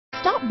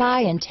Stop by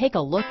and take a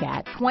look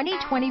at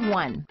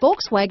 2021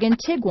 Volkswagen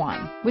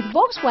Tiguan. With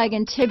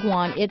Volkswagen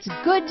Tiguan, it's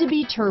good to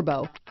be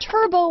turbo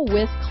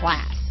with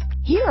class.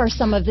 Here are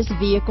some of this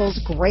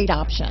vehicle's great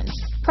options: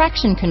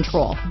 traction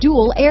control,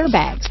 dual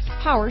airbags,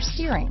 power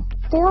steering,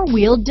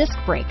 four-wheel disc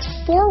brakes,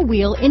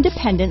 four-wheel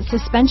independent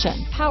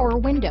suspension, power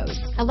windows,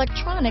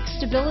 electronic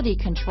stability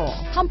control,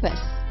 compass,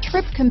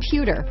 trip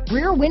computer,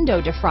 rear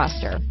window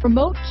defroster,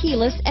 remote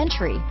keyless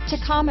entry,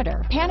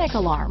 tachometer, panic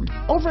alarm,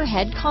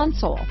 overhead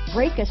console,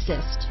 brake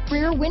assist,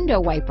 rear window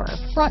wiper,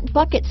 front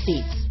bucket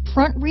seats,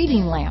 front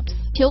reading lamps,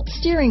 tilt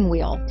steering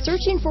wheel.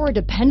 Searching for a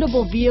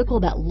dependable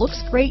vehicle that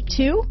looks great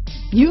too?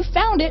 You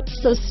found it,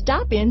 so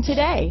stop in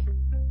today.